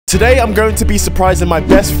Today I'm going to be surprising my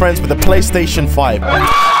best friends with a PlayStation 5.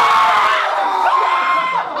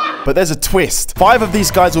 But there's a twist. 5 of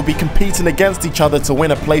these guys will be competing against each other to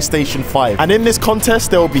win a PlayStation 5. And in this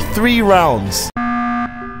contest, there will be 3 rounds.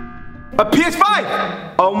 A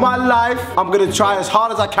PS5! Oh my life, I'm gonna try as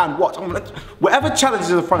hard as I can. Watch, whatever challenge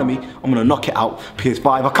is in front of me, I'm gonna knock it out.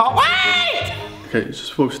 PS5, I can't wait! Okay, just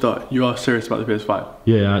before we start, you are serious about the PS5?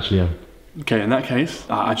 Yeah, I actually am. Okay, in that case,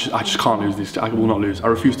 I just can't lose these. I will not lose. I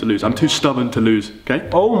refuse to lose. I'm too stubborn to lose, okay?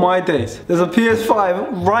 Oh my days. There's a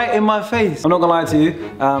PS5 right in my face. I'm not gonna lie to you.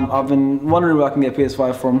 I've been wondering where I can get a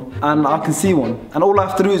PS5 from, and I can see one. And all I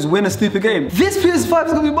have to do is win a stupid game. This PS5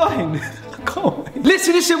 is gonna be mine. I can't wait.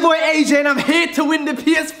 Listen, it's your boy AJ, and I'm here to win the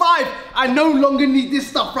PS5. I no longer need this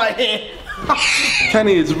stuff right here.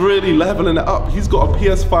 Kenny is really leveling it up. He's got a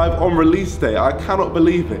PS5 on release day. I cannot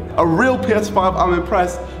believe it. A real PS5, I'm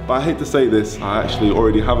impressed, but I hate to say this, I actually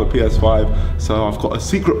already have a PS5, so I've got a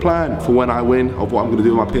secret plan for when I win of what I'm gonna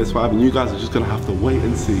do with my PS5, and you guys are just gonna have to wait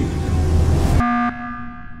and see.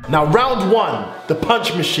 Now round 1, the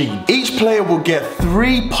punch machine. Each player will get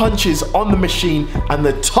 3 punches on the machine, and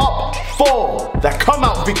the top 4 that come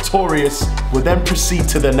out victorious will then proceed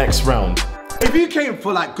to the next round. If you came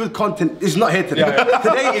for like good content, it's not here today.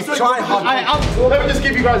 Today is try hard. Let me just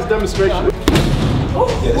give you guys a demonstration. I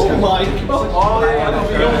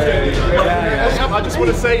just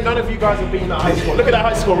want to say, none of you guys have been that high score. Look at that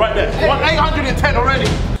high score right there. 810 already.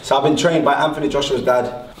 So I've been trained by Anthony Joshua's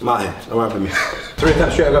dad. I'm out here, don't worry for me. 3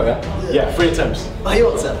 attempts straight I go, yeah? Yeah, 3 attempts. Oh, he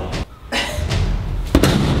wants it.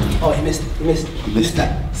 Oh, he missed it. He missed it. I missed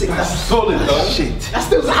that. That's solid though. Shit. That's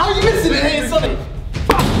still, how are you missing it? Hey, it's solid.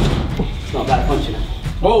 It's not bad punching.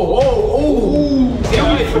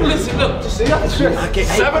 Listen, look. Just see that.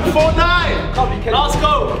 749. Last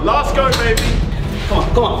go. Last go, baby.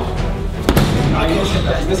 Come on.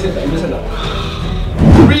 Listen.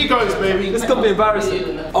 3 goes, baby. This could be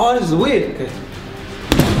embarrassing. Oh, this is weird. Okay.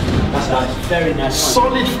 That's nice. Very nice.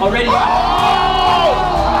 Solid. Already.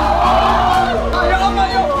 I'm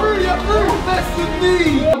not your fruit. You're fruit. Best with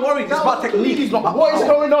me. Don't worry, it's about technique, it's not about What is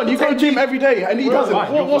going on? You go to gym every day and he doesn't.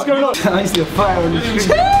 What's going on? I used to fire on the street.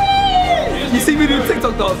 You see me doing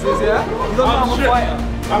TikTok dances, yeah? You don't know I'm a fighter.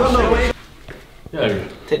 I don't know. Yeah.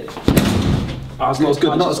 Not as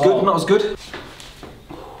good, not as good, not as good.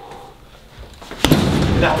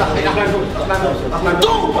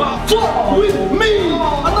 Don't fuck with me.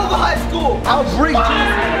 Another high score. I'll break you.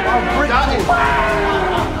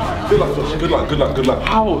 Good luck, Josh. Good luck.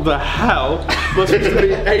 How the hell was it to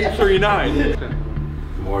be 839?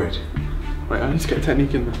 I'm worried. Wait, I need to get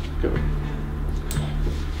technique in there. Go.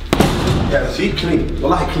 Yeah, see, clean. I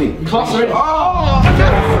like clean. Class already. Oh!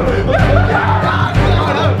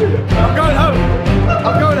 I'm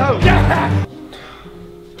going home. Yeah.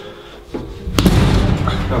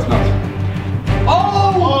 That's nice.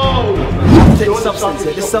 Take substance.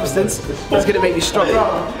 This substance is going to make me stronger.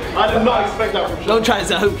 I did not expect that from you. Don't try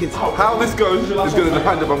this at home, kids. How this goes is going to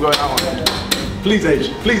depend if I'm going out on it. Please,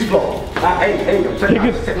 Age. Please, flop. Hey, I'm telling you,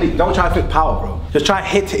 it's technique. Don't try to think power, bro. Just try to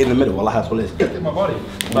hit it in the middle. Well, that's what it is. In my body.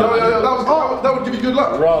 Yo, that would give you good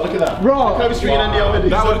luck. Bro, look at that. Bro, Street and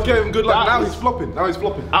ND. That would give him good luck. Now he's flopping.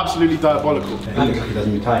 Absolutely diabolical. He looks like he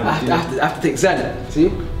doesn't be tired. I have to take Zen.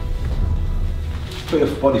 See? Put your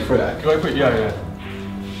body through that. Go quick, yeah.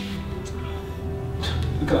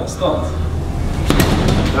 Look at that stance.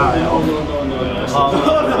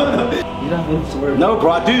 No,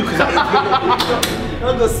 bro, I do, because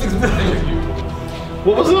I've got 6 minutes.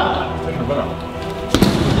 What was that?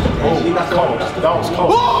 Oh, that's cold. That was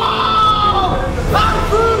cold. I'm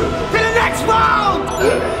through to the next round.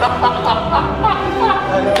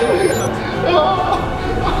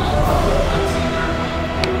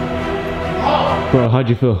 Bro, how'd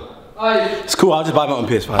you feel? It's cool, I'll just buy my own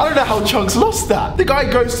PS5. I don't know how Chunks lost that. The guy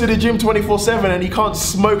goes to the gym 24/7 and he can't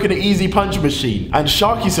smoke in an easy punch machine. And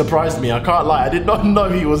Sharky surprised me, I can't lie. I did not know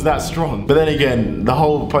he was that strong. But then again, the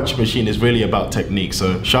whole punch machine is really about technique.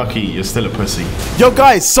 So Sharky, you're still a pussy. Yo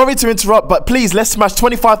guys, sorry to interrupt, but please let's smash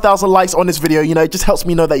 25,000 likes on this video. You know, it just helps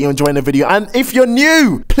me know that you're enjoying the video. And if you're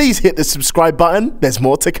new, please hit the subscribe button. There's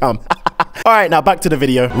more to come. Alright, now back to the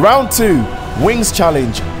video. Round 2, Wings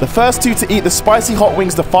Challenge. The first 2 to eat the spicy hot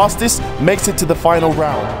wings the fastest makes it to the final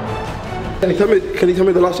round. Can you tell me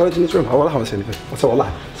the last challenge in this room? I haven't seen anything. What's all lie?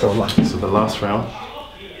 So the last round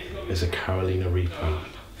is a Carolina Reaper.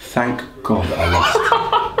 Thank God that I lost.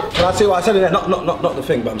 Can I say what I said in there? Not the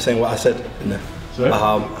thing, but I'm saying what I said in there. Sorry?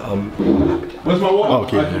 Where's my water? Oh,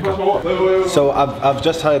 okay. Where's my water? Wait. So I've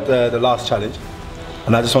just heard the last challenge,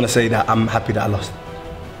 and I just want to say that I'm happy that I lost.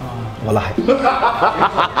 Wallahi.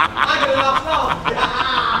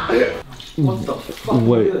 What the fuck?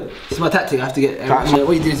 Wait. This is my tactic. I have to get.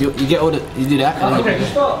 What you do is you get all the. You do that. Okay,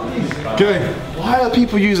 start, please. Okay. Why are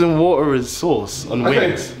people using water as sauce on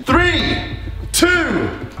wings? 3, 2,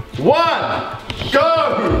 1, go!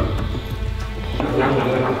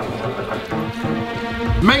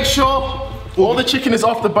 Make sure all the chicken is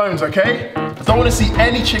off the bones, okay? I don't want to see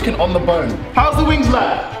any chicken on the bone. How's the wings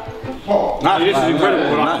like? Nice, this is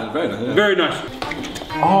incredible. Nice, very nice. Very nice.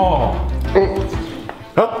 Oh.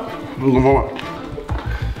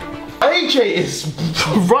 AJ is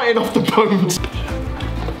writing off the bones.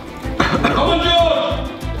 Come on,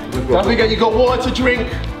 George! Don't forget you got water to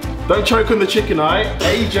drink. Don't choke on the chicken, alright?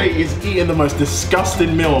 AJ is eating the most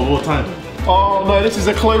disgusting meal of all time. Oh no, this is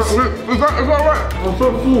a close. Is that right? I'm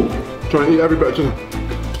so full. Trying to eat every bit of chicken.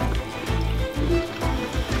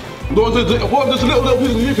 What is this little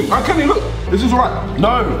piece of chicken? Can you look? This is alright.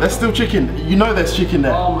 No, there's still chicken. You know there's chicken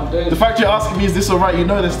there. Oh my days. The fact you're asking me is this alright, you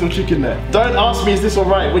know there's still chicken there. Don't ask me is this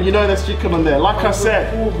alright when you know there's chicken on there. Like I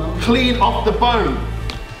said, clean off the bone.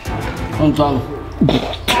 I'm done.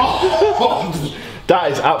 That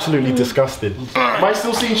is absolutely disgusting. Am I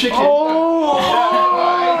still seeing chicken?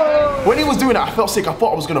 When he was doing it, I felt sick. I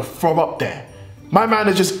thought I was gonna throw up there. My man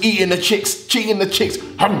is just eating the chicks, cheating the chicks.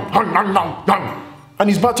 And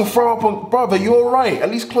he's about to throw up on, brother, you alright? At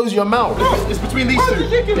least close your mouth. It's between these two.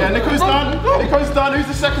 Yeah, Nico's done. Nico's done. Who's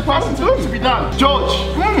the second person to be done? George.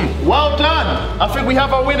 Well done. I think we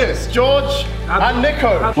have our winners, George and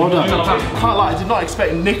Nico. Well done. Can't lie, I did not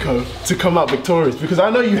expect Nico to come out victorious because I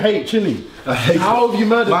know you hate chili. How have you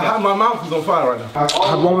murdered that? My mouth is on fire right now. I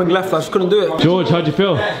had one wing left, I just couldn't do it. George, how'd you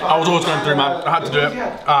feel? I was always going through, man. I had to do it.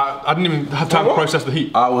 I didn't even have time to process the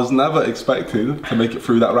heat. I was never expecting to make it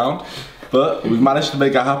through that round, but we've managed to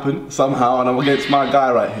make it happen somehow, and I'm against my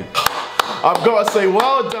guy right here. I've got to say,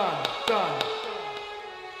 well done,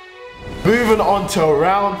 Moving on to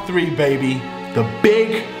round 3, baby. The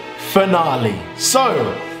big finale.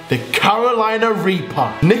 So, the Carolina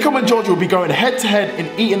Reaper. Nico and George will be going head to head in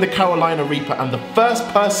eating the Carolina Reaper, and the first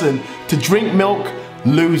person to drink milk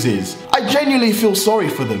loses. I genuinely feel sorry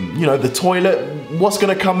for them. You know, the toilet, what's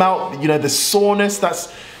gonna come out, you know, the soreness,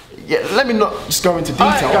 that's... Yeah, let me not just go into detail.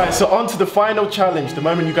 Alright guys, so on to the final challenge, the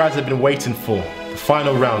moment you guys have been waiting for. The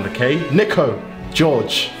final round, okay? Nico,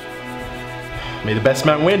 George, may the best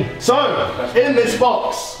man win. So, in this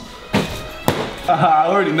box, I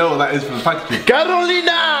already know what that is from the packaging.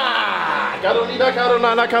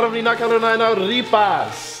 Carolina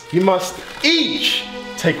Reapers. You must each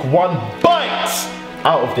take 1 bite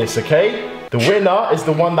out of this, okay? The winner is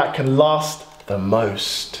the one that can last the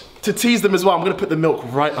most. To tease them as well, I'm gonna put the milk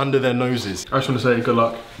right under their noses. I just want to say good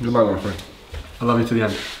luck. Good luck, my friend. I love you to the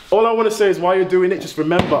end. All I wanna say is while you're doing it, just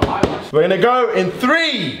remember, we're gonna go in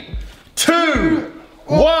 3, 2,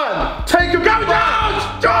 1. Take him, go George!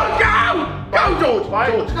 George, go! Go George!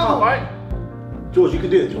 Bite, George, bite. George, you can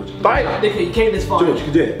do it, George. Bite. Nico, you came this far. George, you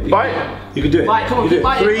can do it. Bite. You can do it. Bite, come on, you can do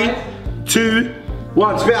bite it. it, 3, 2,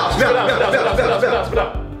 1. Spit out, spit out, spit out, spit out, spit out, spit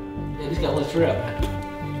out. Yeah, this guy wants to throw up.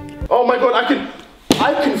 Oh my god, I can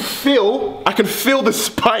feel the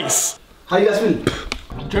spice. How you guys feeling?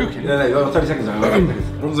 I'm joking. No, you got 30 seconds now.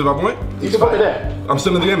 What was it about point? You can vomit there. I'm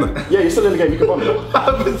still in the game then. Yeah, you're still in the game, you can vomit. What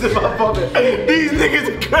happens if I vomit? These niggas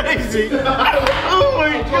are crazy. Oh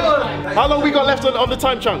my god. How long we got left on the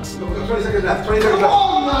time chunks? 20 seconds left, 20 seconds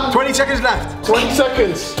left. 20 seconds left. 20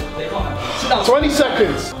 seconds. 20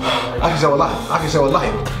 seconds. I can say what lie. I can say what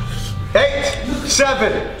lie. 8,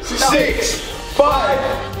 7, 6,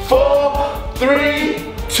 5, 4,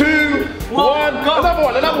 3, 2, 1. Another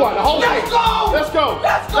one, another one. The whole thing. Let's go.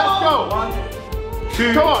 Let's go. 1,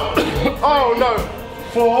 2. Come on. Oh no.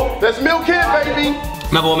 4. There's milk here, baby.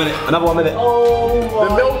 Another 1 minute. Another 1 minute. Oh,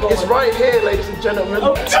 the milk is right here, ladies and gentlemen.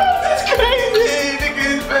 Oh, that's crazy. Look at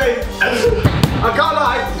his face. I can't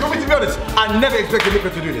lie. You want me to be honest? I never expected Nico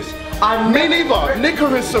to do this. Me neither. Nico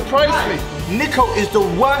has surprised me. Nico is the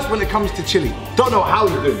worst when it comes to chili. Don't know how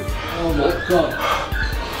he's doing it. Oh my god.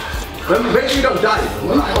 Make sure you don't die.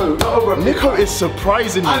 Nico is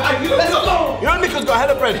surprising me. Let's go. You know Nico's got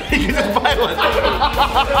hella bread. He can just buy one.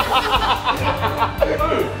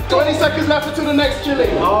 20 seconds left until the next chili.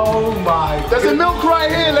 Oh my. There's a milk right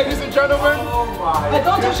here, ladies and gentlemen. Oh my.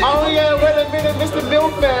 Don't touch it. Oh yeah, wait a minute, Mr.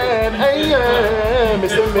 Milkman. Hey yeah,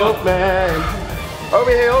 Mr. Milkman.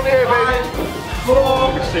 Over here, baby. 4,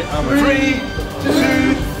 3,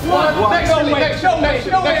 2, 1. Next chili, next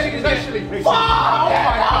chili. Oh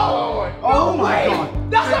my god. Oh my god.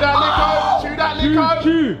 Chew that, Nico. Chew that,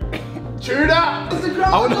 Nico. Chew that.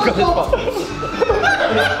 I want to go this far.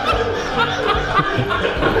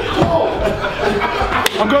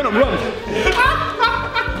 I'm going on run.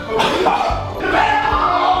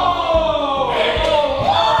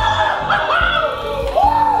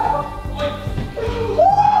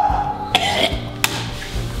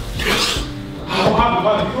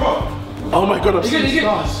 god, I've seen good.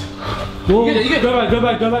 stars. Whoa, You good? Go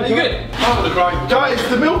back. You good? Guys,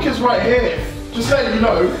 the milk is right here. Just letting you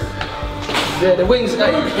know. Yeah, the wings.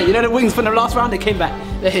 Hey, you know the wings from the last round? They came back.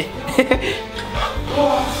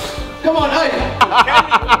 Come on, hey!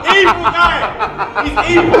 Evil guy!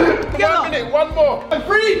 He's evil! 1 minute, one more.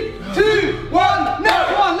 3, 2, 1, now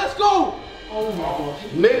come on, let's go!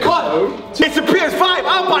 Nick, It's a PS5,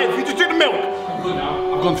 I'll buy it if you just drink the milk!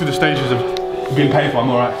 I've gone through the stages of being paid for, I'm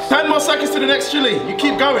alright. 10 more seconds to the next chili. You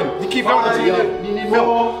keep going. You keep going until you need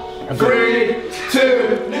milk. 3,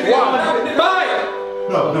 2, 1, bye!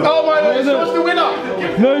 Oh my god, George the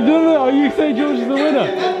winner! No, are you saying George is the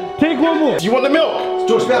winner? Take one more. Do you want the milk?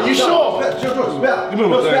 George, Are you sure? George, spit out.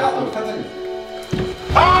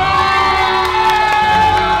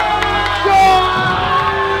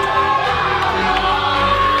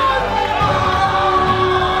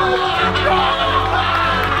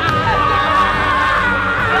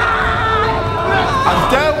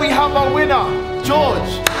 And there we have our winner, George.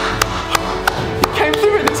 He came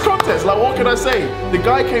through in this contest, like what can I say? The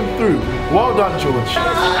guy came through. Well done, George.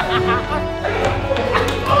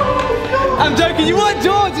 I'm joking, you want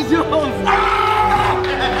George, it's yours!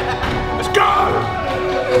 Let's go!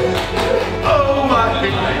 Oh my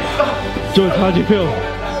goodness. George, how'd you feel?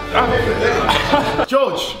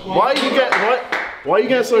 George, why are you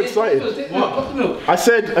getting so excited? I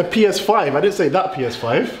said a PS5, I didn't say that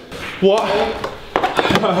PS5. What?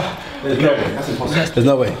 There's no way, that's impossible. There's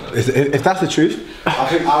no way. If that's the truth, I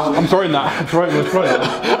think I'm throwing that. I'm throwing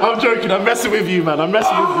that. I'm joking, I'm messing with you, man. I'm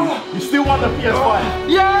messing with you. You still want the PS5.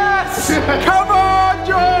 Yes! Come on,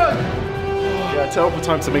 George! Yeah, terrible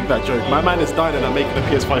time to make that joke. My man is dying and I'm making a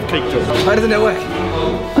PS5 cake joke. Why doesn't it work?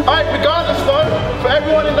 Alright, regardless though, for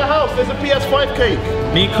everyone in the house, there's a PS5 cake.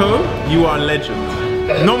 Nico, you are a legend.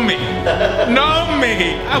 Not me. Not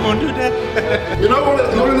me. I won't do that. you know what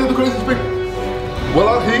is the craziest thing?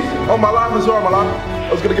 Well, he on my life as well, my life.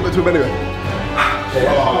 I was gonna give it to him anyway.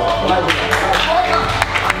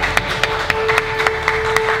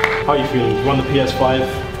 How are you feeling? You won the PS5.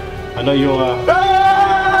 I know you're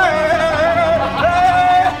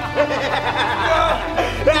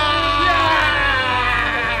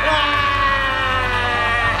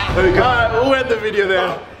There we go. Alright, we'll end the video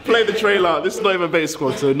there. Play the trailer. This is not even bait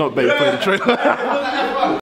squad, so not bait. Play the trailer.